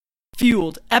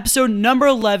Fueled, episode number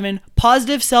 11,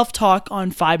 positive self-talk on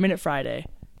 5 Minute Friday.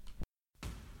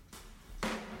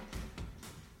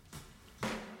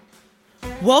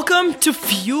 Welcome to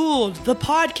Fueled, the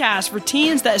podcast for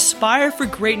teens that aspire for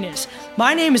greatness.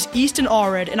 My name is Easton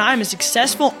Allred, and I am a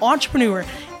successful entrepreneur,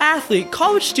 athlete,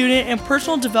 college student, and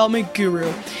personal development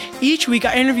guru. Each week,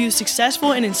 I interview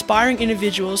successful and inspiring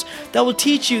individuals that will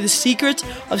teach you the secrets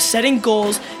of setting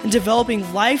goals and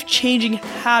developing life-changing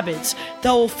habits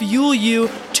that will fuel you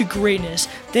to greatness.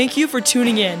 Thank you for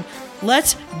tuning in.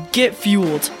 Let's get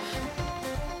fueled.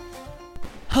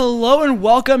 Hello and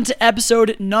welcome to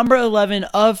episode number 11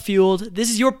 of Fueled. This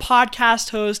is your podcast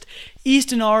host,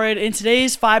 Easton Allred, and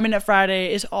today's 5 Minute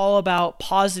Friday is all about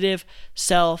positive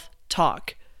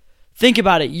self-talk. Think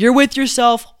about it. You're with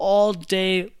yourself all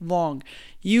day long.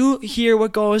 You hear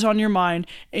what goes on your mind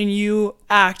and you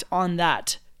act on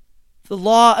that. The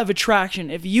law of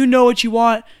attraction. If you know what you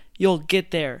want, you'll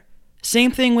get there.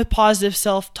 Same thing with positive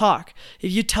self-talk.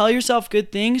 If you tell yourself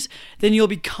good things, then you'll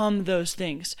become those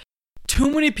things. Too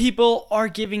many people are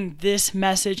giving this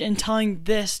message and telling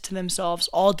this to themselves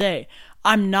all day.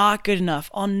 I'm not good enough.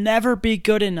 I'll never be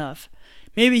good enough.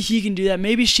 Maybe he can do that.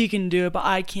 Maybe she can do it, but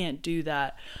I can't do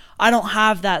that. I don't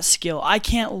have that skill. I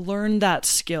can't learn that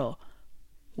skill.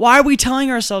 Why are we telling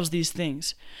ourselves these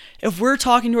things? If we're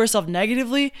talking to ourselves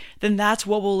negatively, then that's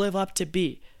what we'll live up to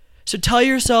be. So tell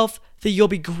yourself that you'll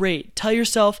be great. Tell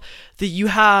yourself that you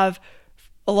have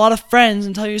a lot of friends,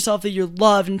 and tell yourself that you're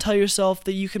loved, and tell yourself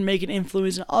that you can make an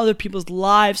influence in other people's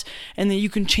lives and that you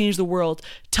can change the world.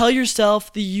 Tell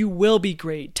yourself that you will be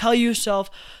great. Tell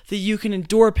yourself that you can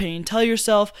endure pain. Tell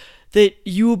yourself that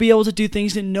you will be able to do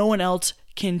things that no one else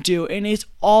can do. And it's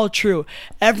all true.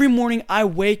 Every morning I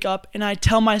wake up and I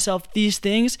tell myself these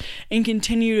things and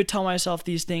continue to tell myself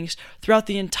these things throughout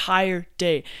the entire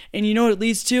day. And you know what it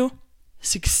leads to?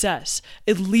 Success.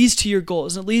 It leads to your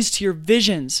goals. It leads to your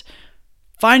visions.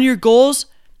 Find your goals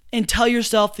and tell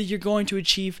yourself that you're going to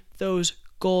achieve those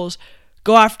goals.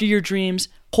 Go after your dreams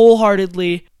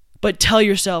wholeheartedly, but tell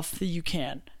yourself that you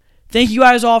can. Thank you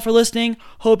guys all for listening.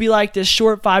 Hope you liked this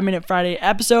short 5 Minute Friday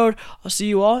episode. I'll see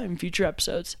you all in future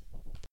episodes.